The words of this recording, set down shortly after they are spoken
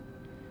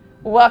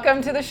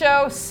Welcome to the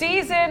show.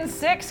 Season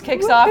 6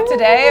 kicks off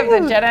today of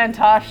the Jenna and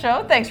Tosh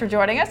Show. Thanks for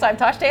joining us. I'm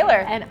Tosh Taylor.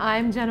 And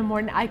I'm Jenna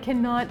Morton. I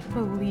cannot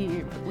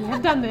believe we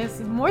have done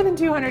this more than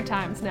 200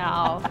 times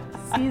now.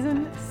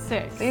 Season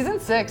 6. Season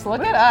 6.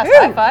 Look at us.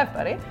 High five,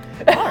 buddy.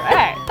 All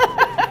right.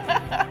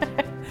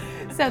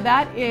 So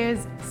that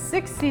is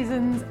 6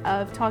 seasons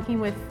of talking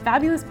with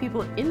fabulous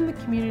people in the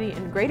community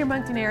in Greater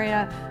Moncton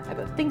area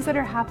about things that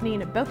are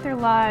happening, about their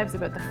lives,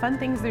 about the fun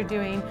things they're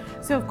doing.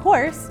 So of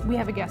course, we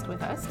have a guest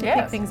with us to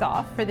kick things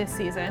off for this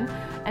season.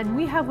 And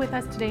we have with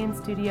us today in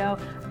studio,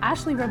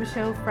 Ashley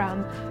Robichaud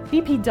from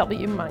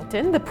BPW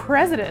Moncton, the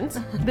president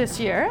this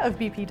year of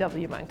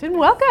BPW Moncton.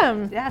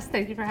 Welcome. Yes,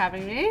 thank you for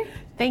having me.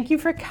 Thank you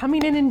for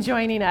coming in and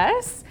joining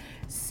us.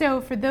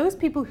 So for those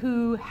people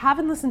who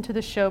haven't listened to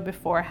the show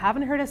before,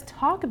 haven't heard us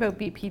talk about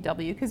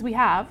BPW, because we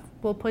have,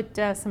 we'll put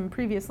some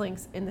previous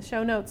links in the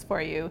show notes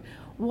for you.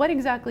 What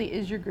exactly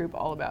is your group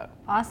all about?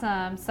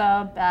 Awesome.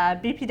 So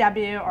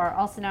BPW, or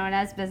also known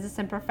as Business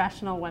and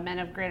Professional Women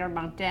of Greater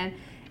Moncton,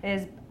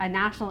 is a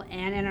national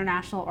and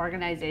international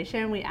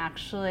organization. We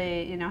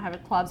actually, have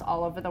clubs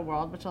all over the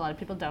world, which a lot of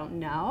people don't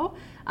know.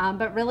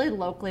 But really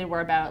locally,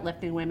 we're about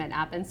lifting women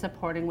up and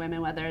supporting women,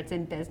 whether it's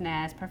in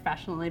business,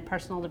 professionally,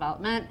 personal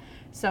development.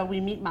 So we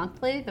meet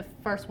monthly, the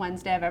first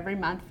Wednesday of every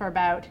month for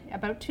about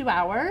 2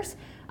 hours.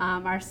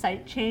 Our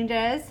site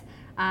changes.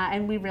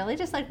 And we really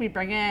just we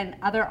bring in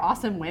other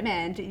awesome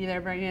women to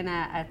either bring in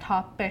a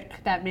topic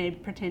that may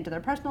pertain to their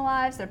personal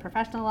lives, their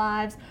professional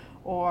lives,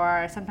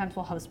 or sometimes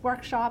we'll host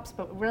workshops,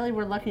 but really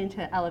we're looking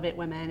to elevate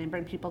women and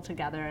bring people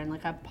together in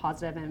a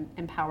positive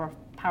and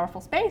powerful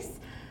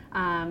space.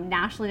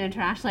 Nationally and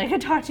internationally, I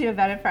could talk to you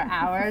about it for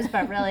hours,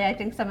 but really I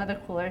think some of the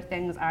cooler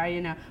things are,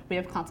 we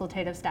have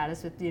consultative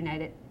status with the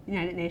United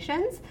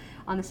Nations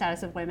on the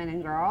status of women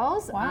and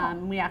girls. Wow.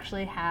 We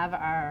actually have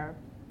our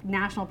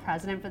national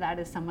president for that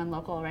is someone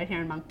local right here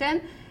in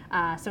Moncton.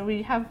 So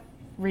we have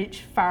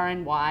reach far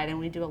and wide, and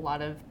we do a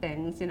lot of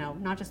things,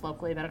 not just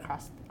locally, but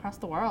across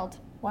the world.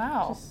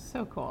 Wow. Just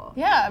so cool.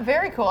 Yeah,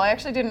 very cool. I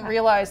actually didn't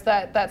realize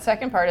that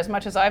second part. As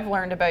much as I've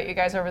learned about you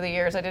guys over the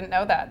years, I didn't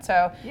know that.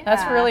 So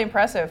that's really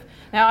impressive.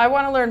 Now, I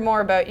want to learn more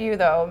about you,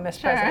 though, Miss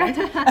President.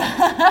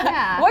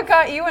 Yeah. What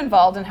got you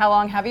involved, and how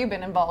long have you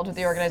been involved with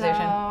the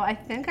organization? So I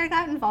think I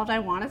got involved, I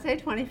want to say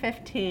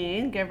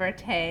 2015, give or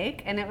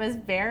take, and it was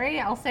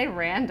I'll say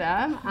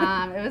random.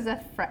 It was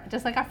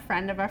just like a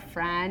friend of a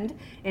friend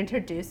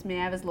introduced me.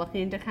 I was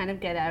looking to kind of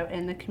get out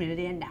in the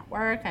community and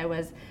network. I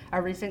was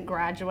a recent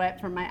graduate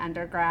from my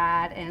undergrad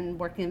and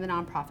working in the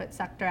nonprofit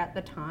sector at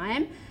the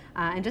time,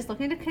 and just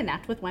looking to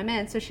connect with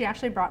women. So she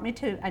actually brought me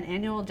to an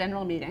annual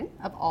general meeting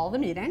of all the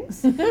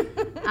meetings. The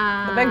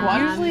big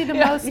one. Usually the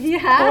most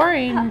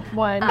boring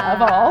one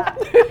of all.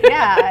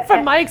 Yeah.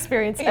 From my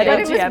experience at But it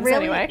was OTMs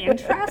really anyway.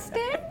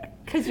 interesting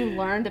because you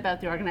learned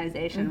about the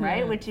organization,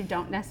 right? Which you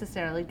don't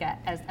necessarily get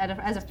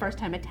as a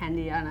first-time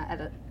attendee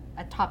at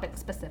a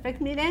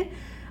topic-specific meeting.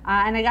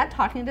 And I got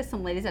talking to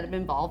some ladies that have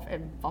been involved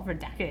for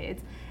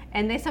decades.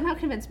 And they somehow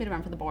convinced me to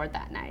run for the board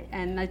that night.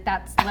 And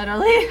that's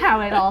literally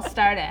how it all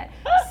started.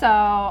 So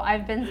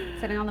I've been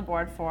sitting on the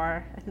board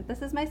for, I think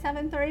this is my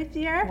 7th or 8th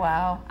year.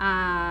 Wow.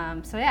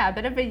 So yeah, a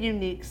bit of a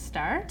unique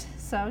start.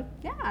 So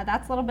yeah,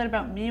 that's a little bit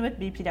about me with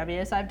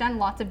BPW. So I've done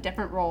lots of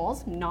different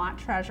roles, not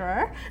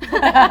treasurer,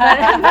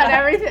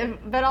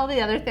 but all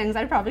the other things,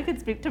 I probably could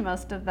speak to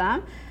most of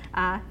them.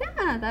 I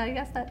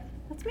guess that's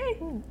me.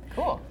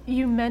 Cool.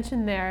 You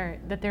mentioned there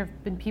that there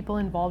have been people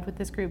involved with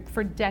this group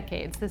for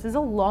decades. This is a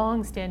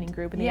long-standing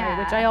group in the area,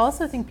 which I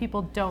also think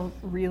people don't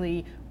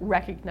really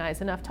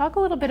recognize enough. Talk a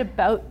little bit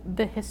about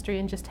the history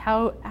and just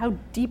how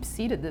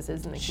deep-seated this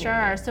is in the community.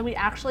 Sure. So we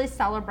actually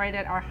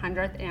celebrated our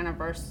 75th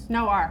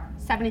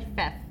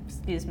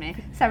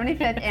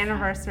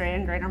anniversary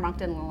in Greater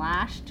Moncton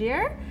last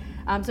year.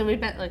 So we've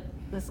been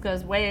this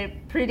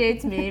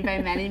predates me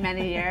by many,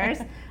 many years.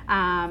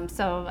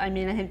 So, I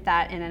think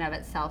that in and of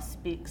itself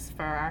speaks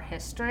for our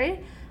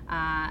history.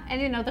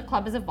 And, the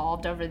club has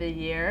evolved over the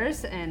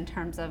years in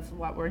terms of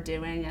what we're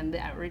doing and the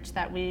outreach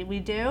that we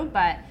do.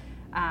 But,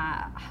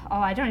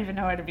 I don't even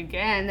know where to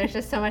begin. There's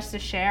just so much to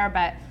share.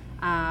 But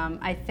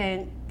I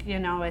think,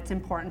 it's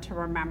important to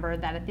remember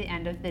that at the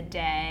end of the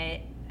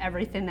day,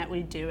 everything that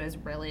we do is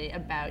really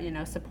about,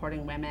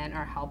 supporting women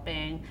or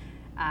helping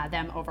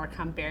them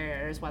overcome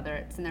barriers, whether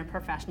it's in their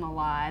professional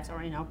lives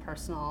or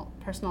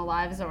personal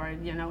lives or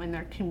in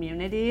their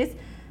communities.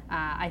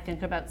 I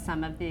think about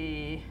some of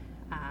the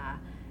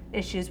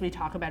issues we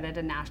talk about at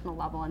a national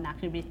level, and that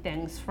can be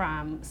things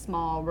from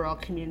small rural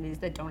communities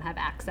that don't have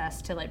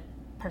access to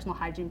personal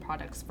hygiene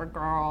products for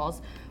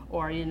girls,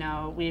 or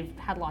we've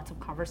had lots of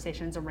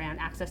conversations around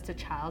access to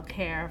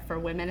childcare for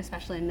women,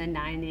 especially in the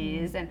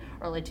 90s and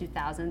early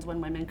 2000s when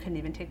women couldn't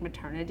even take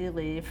maternity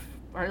leave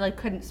or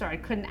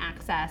couldn't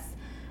access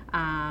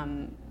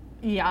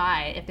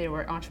EI if they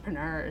were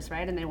entrepreneurs,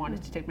 right? And they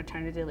wanted to take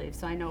maternity leave.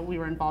 So I know we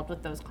were involved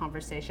with those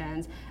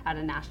conversations at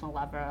a national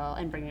level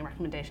and bringing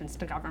recommendations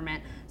to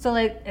government. So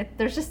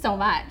there's just so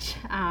much.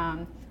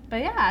 But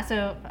yeah,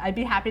 so I'd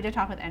be happy to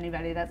talk with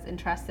anybody that's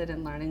interested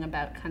in learning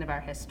about kind of our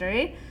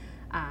history.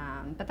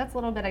 But that's a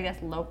little bit, I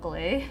guess,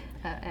 locally.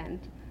 And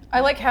I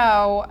like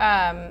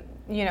how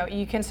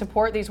you can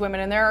support these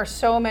women, and there are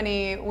so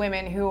many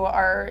women who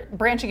are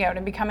branching out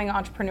and becoming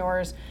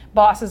entrepreneurs,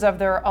 bosses of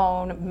their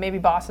own, maybe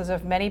bosses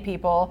of many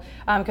people,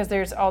 because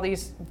there's all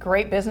these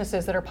great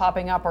businesses that are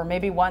popping up, or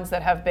maybe ones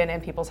that have been in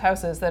people's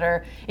houses that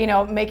are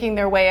making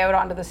their way out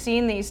onto the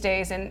scene these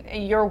days. And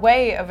your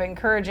way of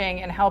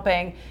encouraging and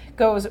helping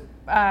goes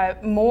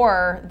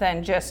more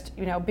than just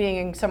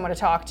being someone to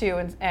talk to,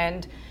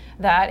 and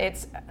that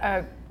it's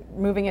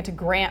moving into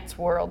grants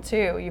world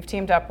too. You've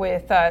teamed up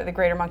with the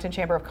Greater Moncton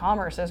Chamber of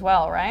Commerce as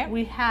well, right?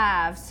 We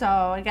have. So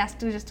I guess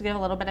just to give a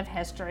little bit of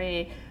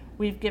history,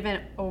 we've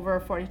given over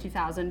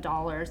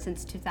 $42,000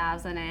 since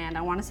 2000, and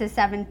I want to say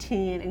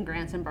 17 in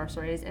grants and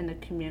bursaries in the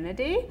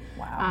community.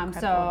 Wow.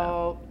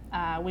 So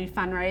we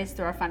fundraise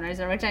through our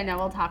fundraiser, which I know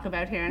we'll talk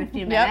about here in a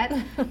few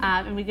minutes.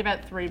 And we give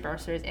out 3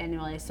 bursaries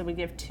annually. So we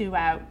give 2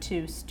 out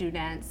to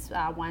students,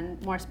 one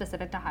more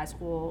specific to high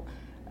school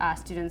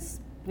students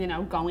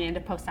going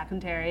into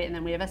post-secondary, and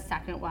then we have a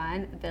second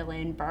one, the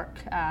Elaine Burke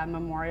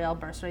Memorial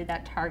Bursary,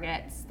 that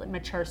targets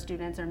mature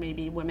students or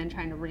maybe women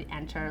trying to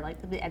re-enter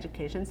the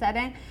education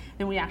setting.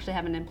 Then we actually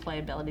have an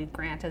employability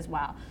grant as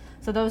well.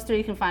 So those 3,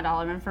 you can find all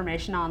of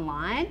information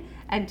online.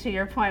 And to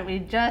your point, we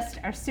just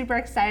are super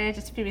excited.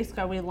 Just a few weeks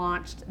ago, we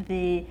launched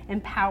the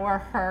Empower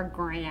Her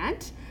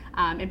grant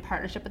in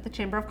partnership with the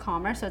Chamber of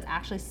Commerce. So it's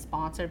actually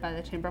sponsored by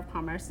the Chamber of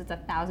Commerce. It's a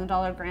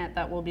 $1,000 grant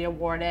that will be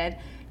awarded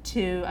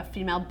to a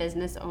female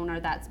business owner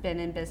that's been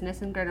in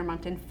business in Greater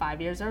Moncton 5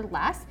 years or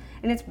less.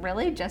 And it's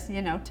really just,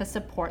 to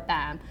support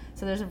them.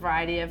 So there's a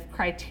variety of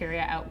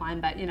criteria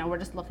outlined, but, we're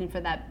just looking for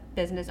that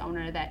business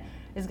owner that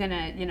is going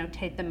to,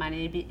 take the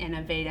money, be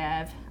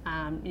innovative,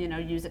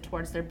 use it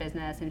towards their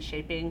business and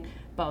shaping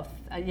both,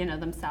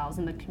 themselves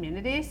and the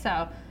community.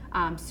 So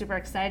super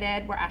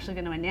excited. We're actually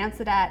going to announce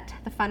it at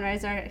the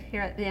fundraiser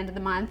here at the end of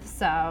the month.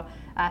 So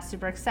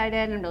super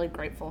excited and really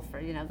grateful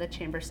for, the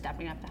Chamber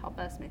stepping up to help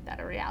us make that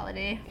a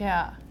reality.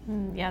 Yeah.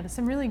 Yeah, there's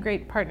some really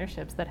great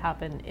partnerships that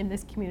happen in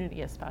this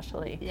community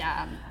especially.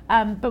 Yeah.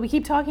 But we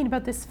keep talking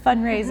about this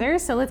fundraiser,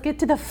 so let's get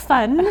to the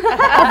fun of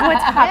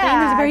what's happening.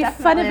 There's a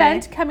very fun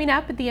event coming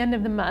up at the end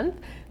of the month.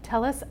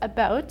 Tell us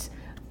about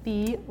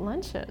the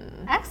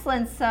luncheon.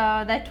 Excellent.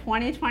 So the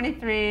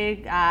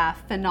 2023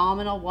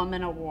 Phenomenal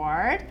Woman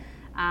Award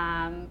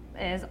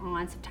is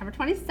on September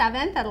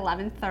 27th at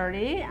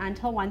 11:30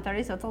 until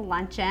 1:30. So it's a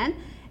luncheon,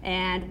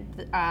 and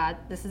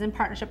this is in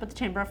partnership with the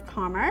Chamber of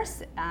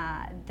Commerce.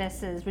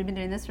 We've been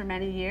doing this for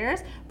many years,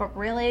 but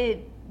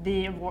really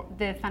the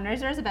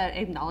fundraiser is about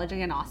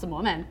acknowledging an awesome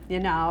woman,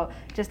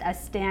 just a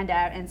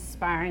standout,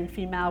 inspiring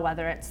female,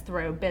 whether it's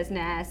through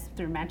business,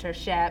 through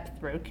mentorship,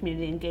 through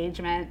community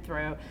engagement,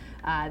 through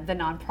the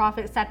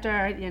nonprofit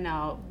sector.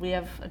 We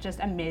have just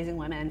amazing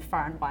women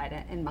far and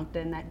wide in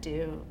Moncton that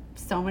do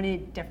so many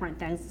different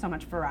things, so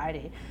much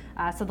variety.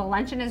 So the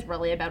luncheon is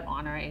really about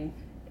honoring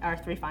our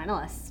 3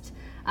 finalists.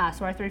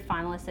 So our 3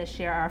 finalists this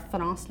year are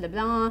France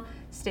Leblanc,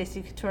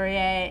 Stacey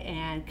Couturier,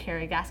 and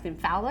Carrie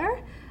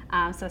Gaskin-Fowler.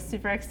 So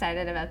super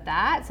excited about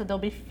that. So they'll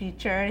be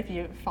featured. If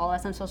you follow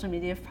us on social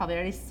media, you've probably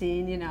already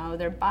seen,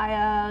 their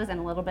bios and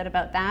a little bit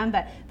about them,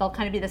 but they'll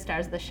kind of be the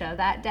stars of the show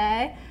that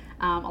day,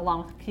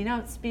 along with a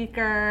keynote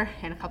speaker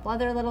and a couple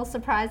other little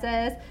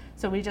surprises.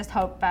 So we just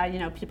hope,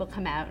 people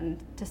come out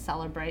and to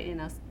celebrate,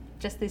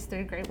 just these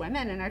 3 great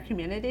women in our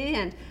community.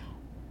 And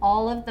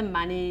all of the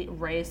money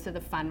raised through the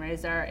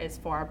fundraiser is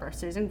for our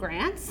bursaries and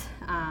grants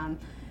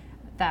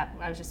that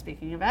I was just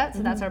speaking about.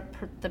 So that's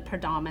the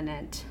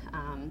predominant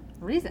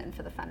reason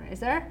for the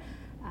fundraiser.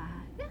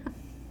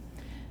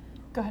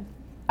 Go ahead.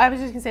 I was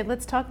just going to say,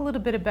 let's talk a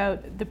little bit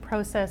about the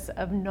process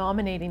of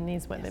nominating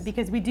these women,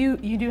 because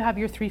you do have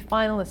your 3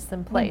 finalists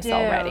in place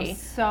already.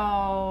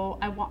 So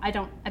I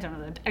don't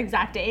know the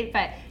exact date,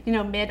 but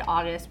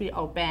mid-August we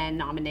open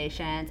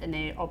nominations, and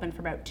they open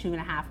for about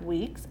 2.5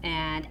 weeks,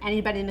 and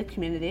anybody in the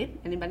community,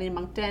 anybody in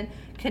Moncton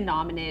can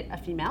nominate a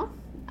female.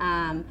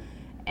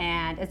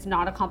 And it's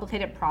not a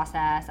complicated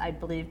process. I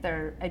believe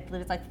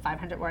it's like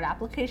 500-word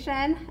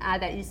application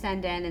that you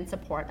send in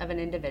support of an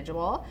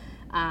individual.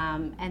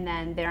 And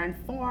then they're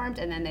informed,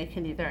 and then they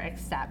can either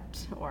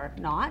accept or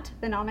not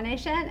the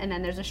nomination, and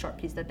then there's a short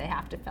piece that they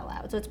have to fill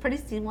out. So it's pretty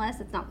seamless.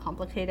 It's not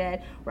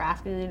complicated. We're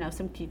asking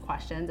some key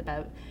questions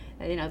about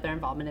their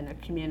involvement in their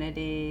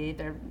community,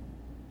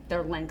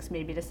 their links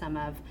maybe to some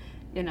of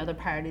the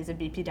priorities of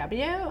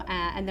BPW,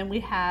 and then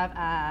we have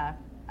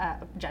a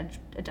judge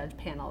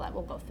panel that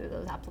will go through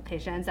those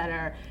applications that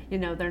are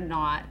they're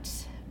not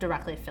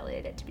directly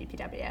affiliated to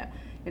BPW.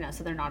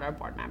 So they're not our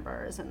board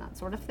members and that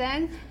sort of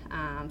thing.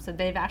 So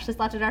they've actually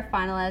selected our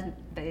finalists.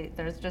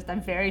 There's just a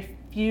very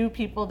few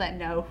people that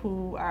know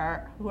who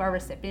our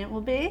recipient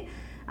will be,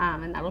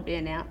 and that will be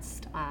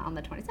announced on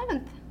the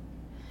 27th.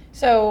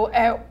 So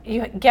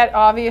you get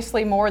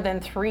obviously more than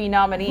 3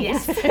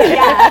 nominees. Yes,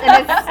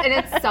 yeah, and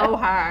it's so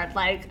hard.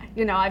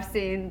 I've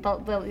seen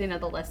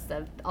the list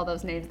of all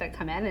those names that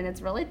come in, and it's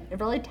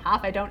really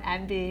tough. I don't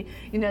envy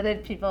the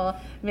people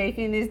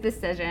making these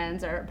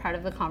decisions or part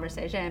of the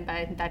conversation,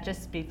 but that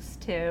just speaks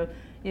to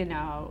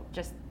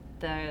just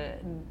the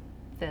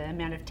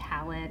amount of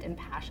talent and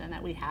passion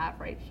that we have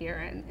right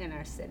here in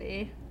our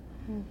city.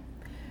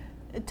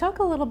 Talk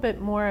a little bit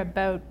more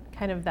about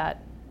kind of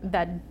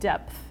that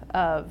depth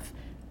of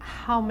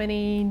how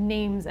many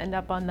names end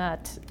up on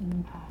that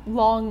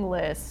long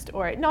list,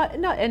 or not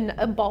in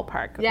a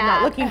ballpark. Yeah. I'm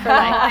not looking for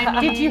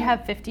like, did you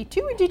have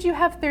 52 or did you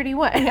have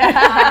 31?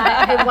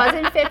 It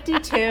wasn't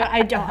 52.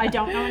 I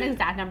don't know an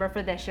exact number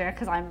for this year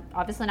because I'm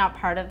obviously not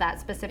part of that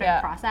specific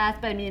process.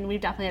 But I mean,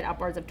 we've definitely had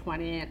upwards of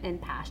 20 in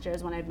past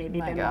years when I've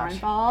maybe been more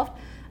involved.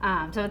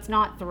 So it's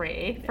not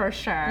 3 for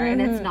sure,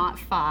 and it's not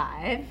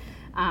 5.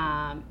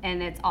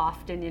 And it's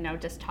often,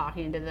 just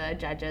talking to the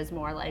judges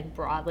more like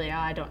broadly.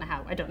 I don't know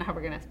how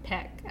we're gonna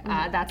pick.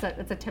 That's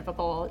a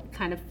typical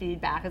kind of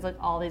feedback. It's like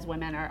all these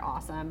women are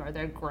awesome or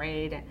they're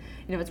great, and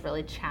it's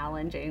really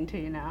challenging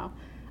to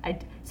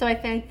So I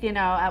think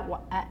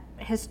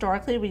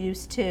historically we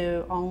used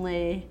to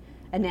only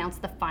announce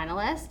the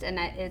finalist, and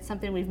it's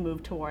something we've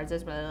moved towards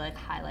is really like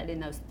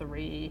highlighting those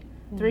three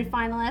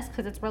finalists,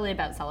 because it's really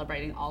about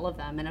celebrating all of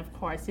them. And of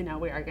course,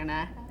 we are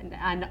gonna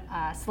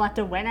select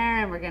a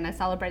winner and we're gonna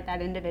celebrate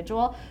that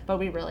individual, but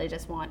we really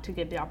just want to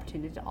give the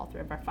opportunity to all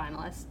 3 of our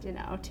finalists, to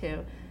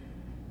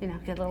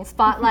get a little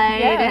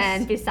spotlight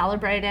and be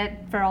celebrated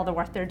for all the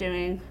work they're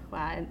doing,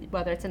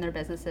 whether it's in their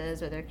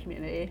businesses or their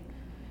community.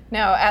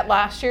 Now, at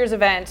last year's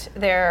event,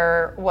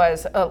 there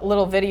was a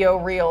little video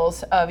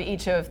reels of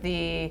each of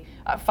the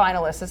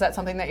finalists. Is that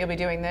something that you'll be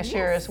doing this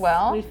year as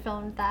well? We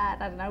filmed that,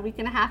 I don't know, a week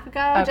and a half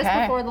ago, just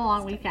before the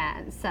long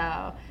weekend.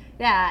 So,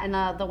 yeah,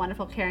 and the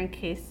wonderful Karen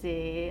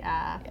Casey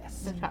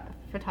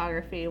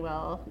photography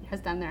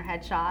has done their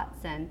headshots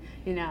and,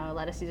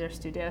 let us use our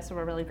studio. So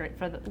we're really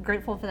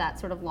grateful for that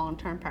sort of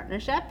long-term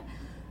partnership.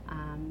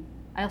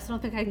 I also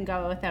don't think I can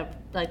go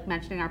without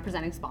mentioning our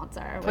presenting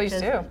sponsor, which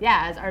is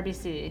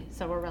RBC.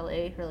 So we're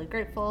really, really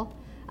grateful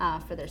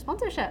for their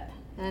sponsorship,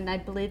 and I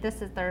believe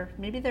this is their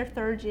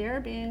 3rd year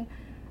being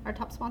our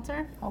top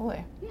sponsor.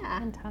 Holy, yeah,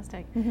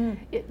 fantastic.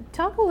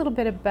 Talk a little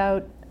bit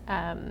about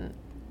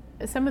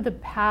some of the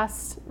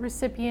past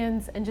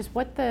recipients and just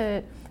what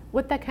that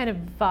kind of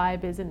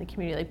vibe is in the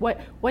community. Like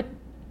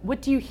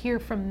what do you hear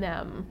from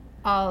them?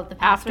 Oh, the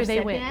past after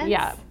recipients? They win,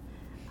 yeah.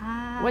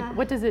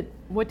 What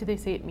do they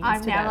say it means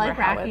I'm to now them?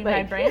 Racking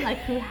my brain,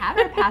 who have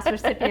our past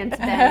recipients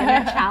been? And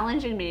they're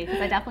challenging me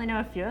because I definitely know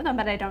a few of them,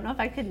 but I don't know if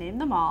I could name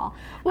them all.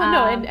 Well,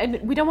 no, and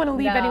we don't want to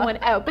leave anyone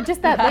out, but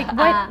just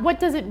that,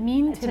 what does it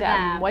mean to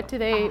them? What do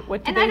they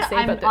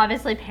say about I'm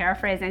obviously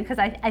paraphrasing because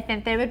I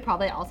think they would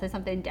probably all say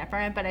something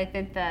different, but I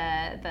think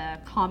the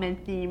common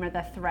theme or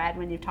the thread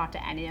when you talk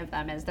to any of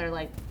them is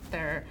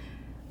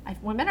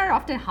women are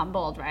often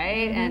humbled,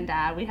 right? And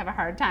we have a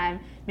hard time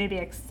maybe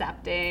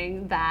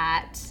accepting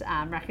that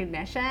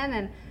recognition,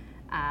 and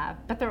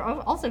but they're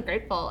also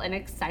grateful and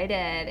excited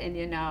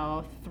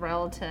and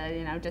thrilled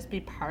to just be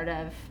part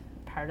of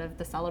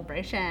the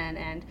celebration.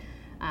 And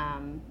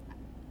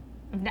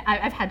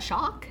I've had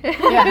shock.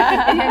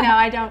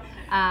 I don't.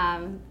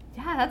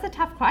 That's a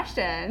tough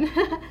question.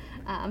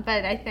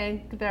 But I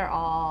think they're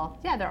all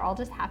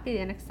just happy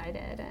and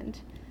excited, and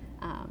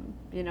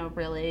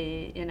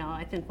really,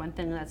 I think one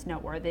thing that's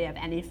noteworthy of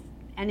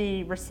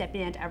any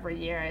recipient every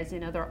year is,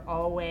 they're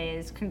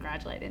always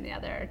congratulating the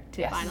other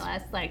 2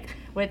 finalists,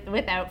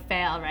 without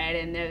fail, right?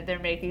 And they're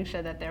making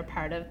sure that they're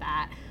part of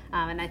that.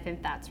 And I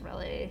think that's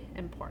really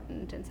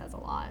important and says a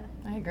lot.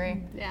 I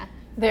agree. Yeah.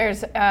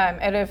 There's,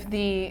 out of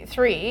the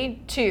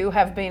 3, 2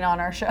 have been on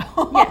our show.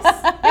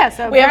 Yes. Yeah,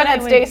 so we haven't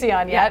had Stacy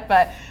on yet,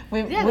 but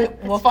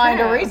we'll find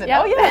a reason.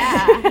 Yep. Oh,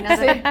 yes.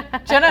 See,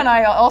 Jenna and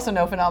I also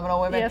know phenomenal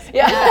women. Yes.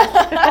 Yeah.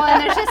 Well,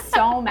 and there's just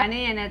so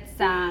many, and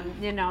it's,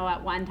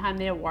 at one time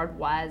the award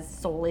was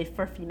solely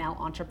for female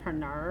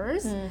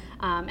entrepreneurs.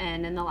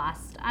 And in the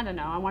last, I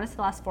want to say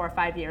the last 4 or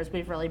 5 years,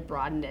 we've really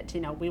broadened it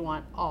to, we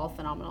want all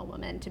phenomenal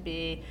women to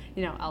be,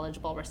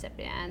 eligible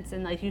recipients.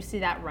 And you see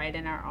that right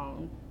in our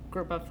own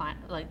group of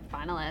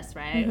finalists,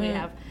 right? We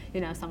have,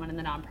 someone in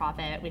the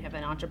nonprofit, we have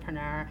an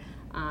entrepreneur,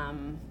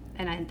 and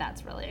I think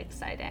that's really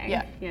exciting.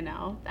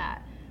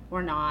 That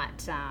we're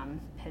not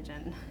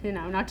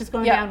not just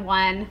going down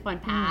one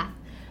path.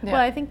 Well,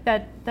 I think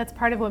that's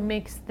part of what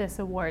makes this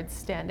award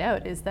stand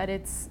out is that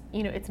it's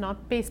it's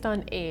not based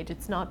on age,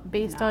 it's not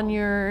based on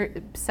your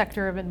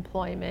sector of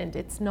employment,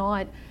 it's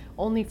not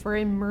only for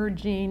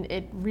emerging.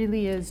 It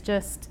really is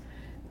just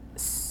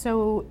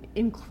so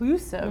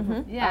inclusive.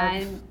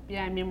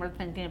 We're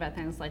thinking about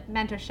things like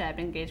mentorship,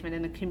 engagement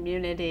in the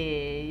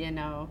community,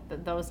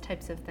 those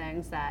types of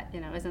things that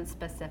isn't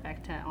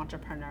specific to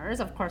entrepreneurs.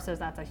 Of course,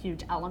 that's a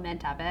huge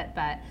element of it,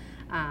 but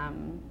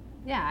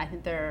I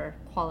think there are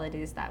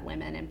qualities that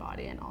women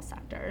embody in all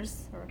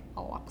sectors or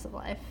all walks of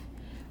life.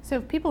 So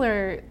if people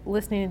are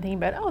listening and thinking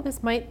about,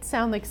 this might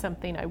sound like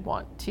something I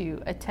want to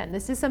attend.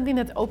 This is something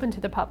that's open to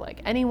the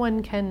public.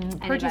 Anyone can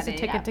purchase a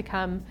ticket to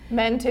come.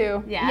 Men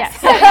too.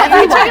 Yes.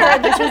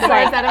 Everyone. This is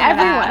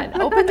everyone.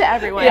 Open to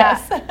everyone.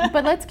 Yes.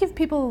 But let's give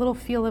people a little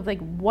feel of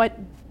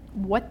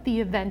what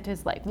the event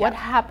is like. What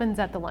happens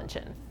at the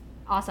luncheon?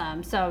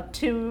 Awesome. So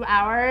 2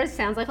 hours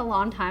sounds like a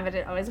long time, but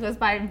it always goes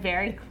by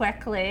very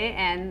quickly.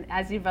 And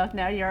as you both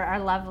know, you're our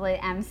lovely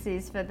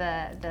MCs for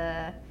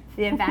the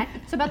event.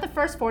 So about the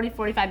first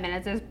 45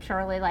 minutes is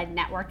purely like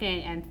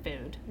networking and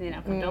food.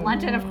 Come to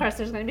luncheon, of course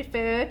there's going to be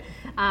food.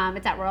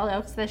 It's at Royal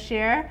Oaks this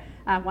year,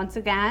 once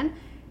again.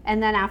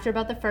 And then after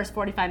about the first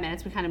 45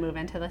 minutes, we kind of move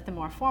into like the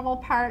more formal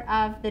part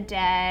of the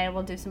day.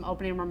 We'll do some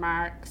opening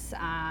remarks.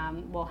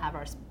 We'll have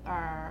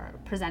our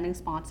presenting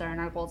sponsor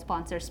and our gold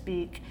sponsor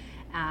speak.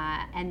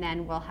 And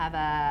then we'll have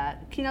a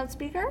keynote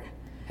speaker.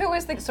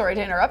 Sorry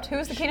to interrupt, who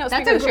is the keynote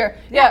speaker this year?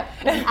 Yeah.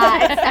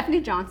 It's Stephanie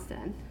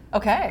Johnston.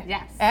 Okay.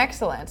 Yes.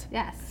 Excellent.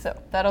 Yes. So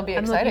that'll be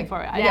I'm exciting. looking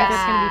for it. I think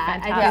it's going to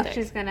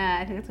be fantastic.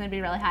 I think it's going to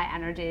be really high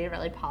energy,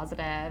 really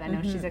positive. I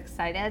know she's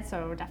excited,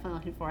 so we're definitely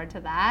looking forward to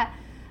that.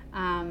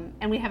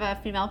 And we have a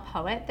female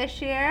poet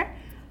this year.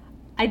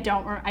 I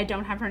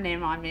don't have her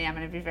name on me, I'm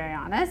going to be very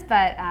honest,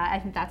 but I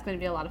think that's going to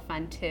be a lot of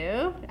fun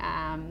too.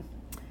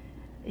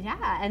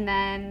 And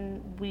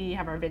then we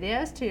have our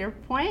videos, to your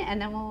point,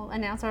 and then we'll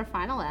announce our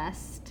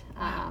finalist.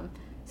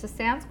 So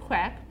sounds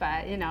quick,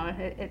 but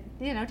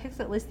it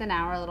takes at least an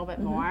hour, a little bit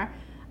more.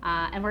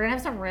 And we're gonna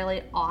have some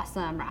really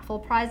awesome raffle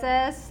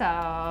prizes.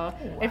 So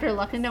if you're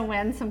looking to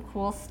win some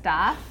cool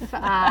stuff,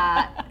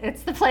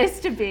 it's the place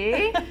to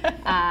be.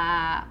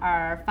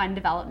 Our fund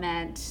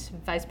development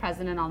vice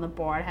president on the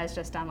board has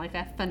just done like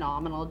a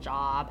phenomenal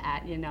job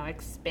at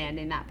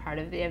expanding that part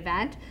of the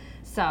event.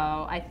 So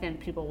I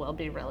think people will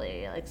be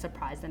really like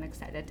surprised and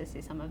excited to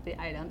see some of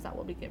the items that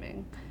we'll be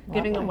giving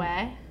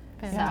away.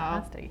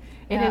 Fantastic.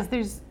 It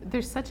is.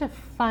 There's such a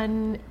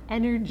fun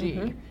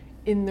energy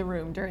in the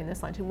room during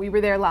this luncheon. We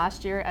were there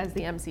last year as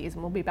the MCs,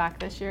 and we'll be back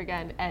this year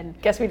again. And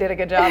guess we did a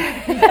good job.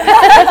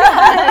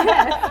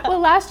 Well,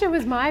 last year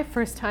was my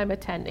first time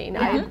attending.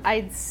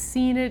 I'd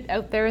seen it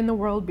out there in the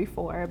world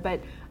before, but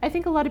I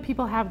think a lot of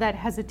people have that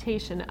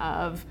hesitation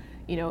of,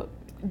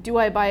 do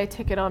I buy a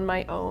ticket on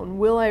my own?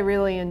 Will I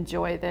really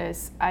enjoy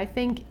this? I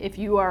think if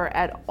you are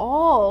at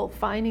all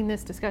finding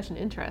this discussion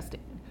interesting,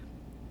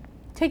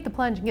 take the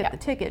plunge and get the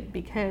ticket,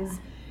 because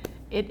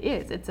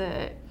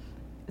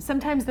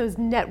sometimes those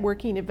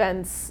networking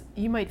events,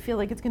 you might feel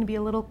like it's going to be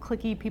a little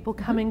cliquey, people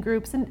come in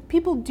groups, and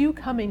people do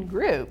come in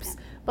groups,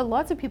 but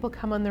lots of people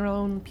come on their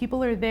own.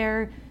 People are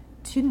there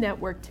to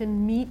network, to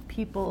meet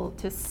people,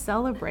 to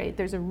celebrate.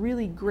 There's a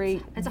really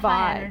great it's vibe. A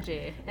high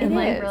energy. And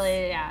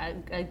really,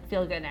 a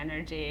feel good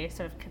energy,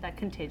 sort of that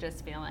contagious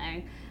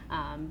feeling.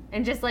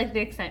 And just like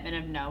the excitement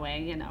of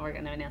knowing, we're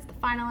going to announce the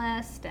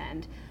finalist,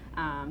 and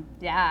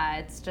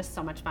it's just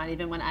so much fun.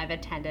 Even when I've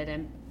attended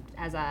and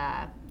as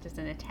just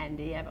an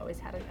attendee, I've always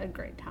had a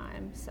great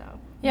time. So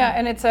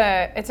and it's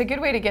a good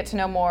way to get to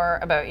know more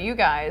about you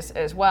guys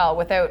as well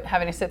without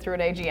having to sit through an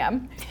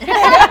AGM.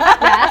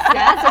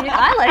 yes. I mean,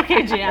 I like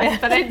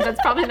AGMs, but that's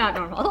probably not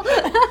normal.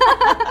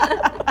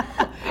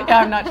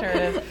 I'm not sure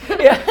it is.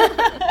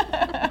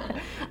 Yeah.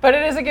 But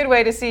it is a good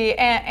way to see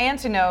and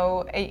to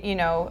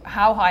know,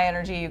 how high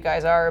energy you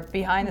guys are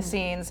behind the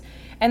scenes.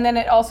 And then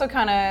it also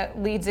kind of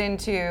leads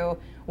into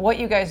what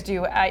you guys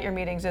do at your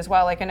meetings as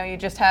well. Like, I know you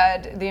just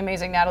had the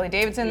amazing Natalie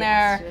Davidson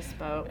there. She just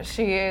spoke.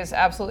 She is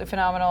absolutely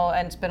phenomenal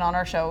and has been on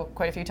our show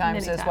quite a few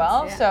times Many as times,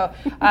 well. yeah.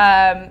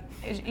 So,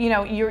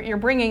 you're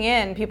bringing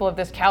in people of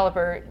this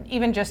caliber,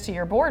 even just to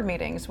your board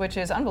meetings, which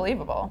is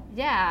unbelievable.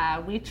 Yeah,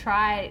 we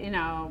try,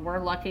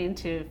 we're looking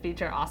to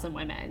feature awesome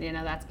women.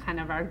 That's kind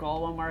of our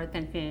goal when we're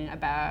thinking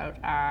about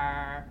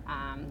our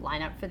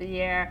lineup for the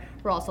year.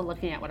 We're also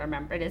looking at what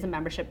it is a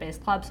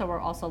membership-based club, so we're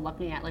also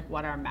looking at like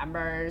what our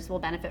members will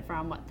benefit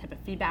from, what type of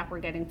feedback we're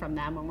getting from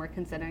them when we're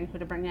considering who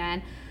to bring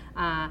in.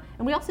 And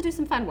we also do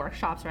some fun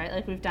workshops, right?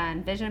 Like we've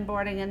done vision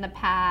boarding in the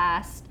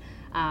past.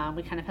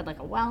 We kind of had like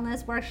a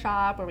wellness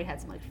workshop where we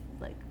had some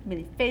like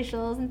mini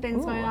facials and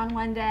things going on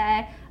one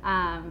day.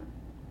 And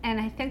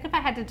I think if I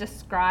had to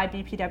describe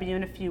BPW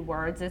in a few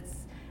words,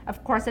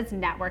 of course it's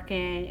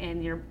networking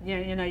and you're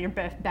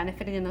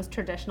benefiting in those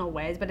traditional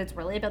ways, but it's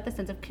really about the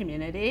sense of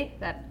community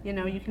that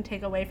you can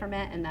take away from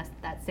it, and that's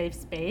that safe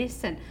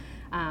space and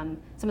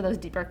some of those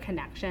deeper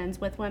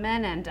connections with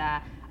women, and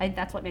I think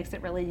that's what makes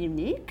it really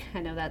unique. I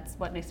know that's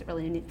what makes it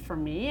really unique for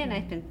me, and I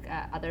think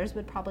others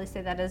would probably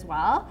say that as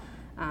well.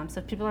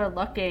 So if people are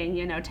looking,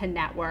 to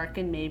network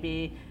in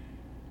maybe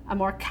a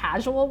more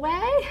casual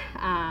way,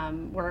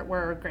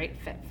 we're a great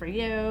fit for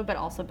you, but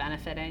also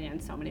benefiting in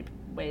so many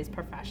ways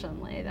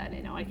professionally that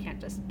I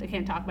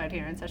can't talk about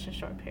here in such a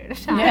short period of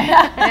time.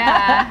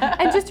 Yeah.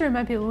 And just to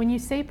remind people, when you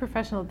say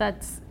professional,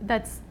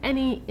 that's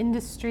any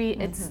industry.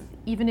 It's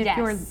even if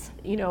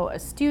you're a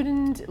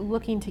student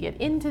looking to get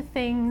into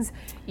things.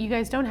 You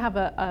guys don't have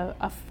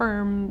a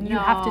firm. You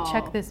have to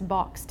check this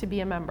box to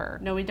be a member.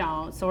 No, we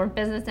don't. So we're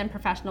business and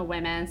professional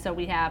women. So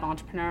we have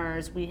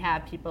entrepreneurs. We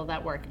have people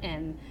that work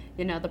in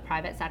the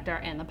private sector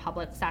and the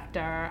public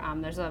sector.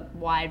 There's a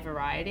wide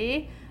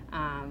variety.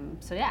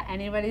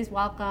 Anybody's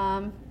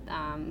welcome.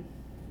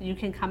 You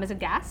can come as a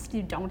guest.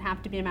 You don't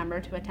have to be a member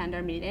to attend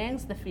our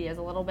meetings. The fee is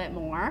a little bit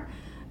more.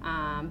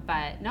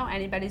 But no,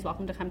 anybody's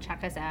welcome to come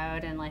check us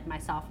out, and like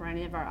myself or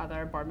any of our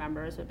other board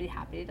members would be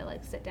happy to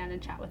like sit down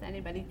and chat with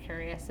anybody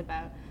curious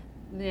about,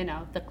 you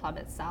know, the club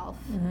itself.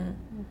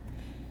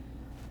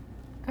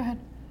 Go ahead.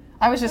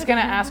 I was just going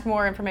to ask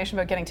more information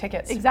about getting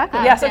tickets.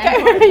 Exactly. Yes, okay.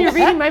 You're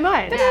reading my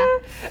mind.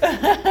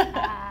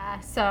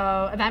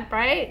 So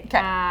Eventbrite,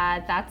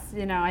 that's,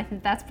 you know, I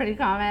think that's pretty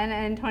common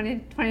in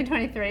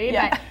 2023.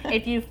 Yeah. But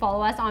if you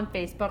follow us on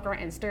Facebook or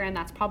Instagram,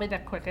 that's probably the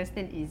quickest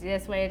and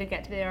easiest way to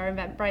get to our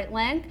Eventbrite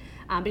link.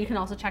 But you can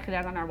also check it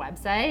out on our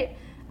website,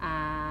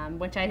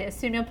 which I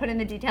assume you'll put in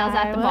the details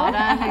at the bottom,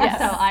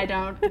 so I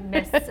don't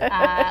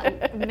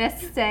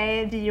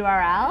missay the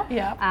URL.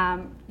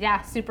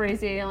 Yeah, super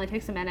easy. It only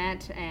takes a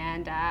minute,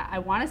 and I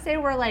want to say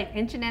we're like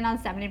inching in on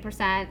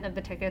 70% of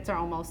the tickets are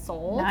almost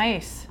sold.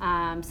 Nice.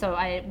 So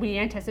we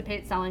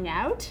anticipate selling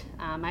out.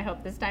 I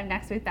hope this time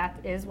next week that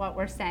is what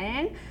we're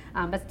saying.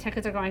 But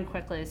tickets are going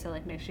quickly, so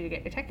like make sure you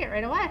get your ticket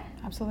right away.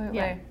 Absolutely.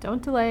 Yeah,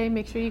 don't delay.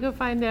 Make sure you go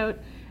find out.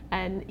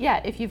 And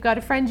yeah, if you've got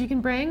a friend you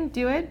can bring,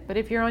 do it. But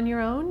if you're on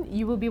your own,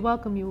 you will be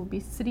welcome. You will be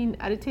sitting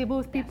at a table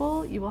with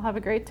people. You will have a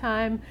great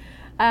time.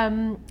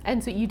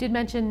 And so you did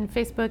mention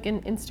Facebook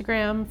and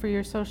Instagram for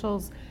your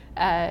socials.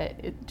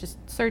 Just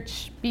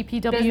search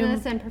BPW.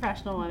 Business and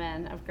Professional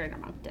Women of Greater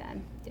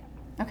Moncton. Yeah.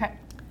 Okay.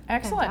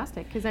 Excellent.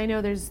 Fantastic, because I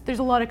know there's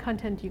a lot of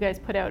content you guys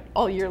put out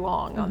all year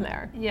long on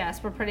there.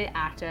 Yes, we're pretty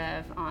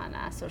active on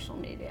social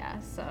media,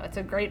 so it's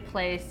a great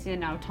place, you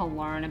know, to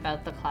learn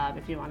about the club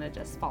if you want to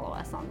just follow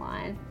us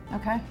online.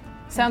 Okay.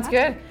 Sounds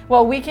good.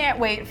 Well, we can't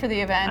wait for the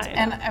event,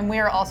 I know. and we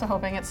are also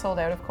hoping it's sold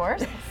out, of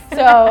course.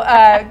 So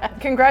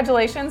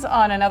congratulations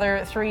on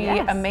another 3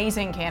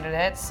 amazing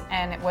candidates,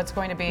 and what's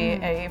going to be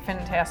a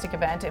fantastic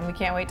event, and we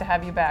can't wait to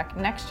have you back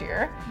next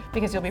year,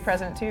 because you'll be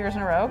president 2 years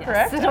in a row,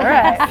 correct? All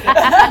right.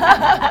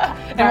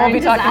 And we'll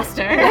be talking.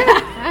 Disaster.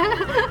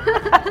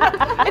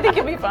 I think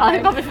you'll be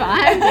fine. I'll be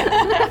fine.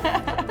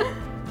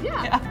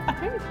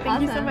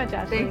 Thank you so much,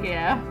 Ashley. Thank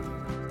you.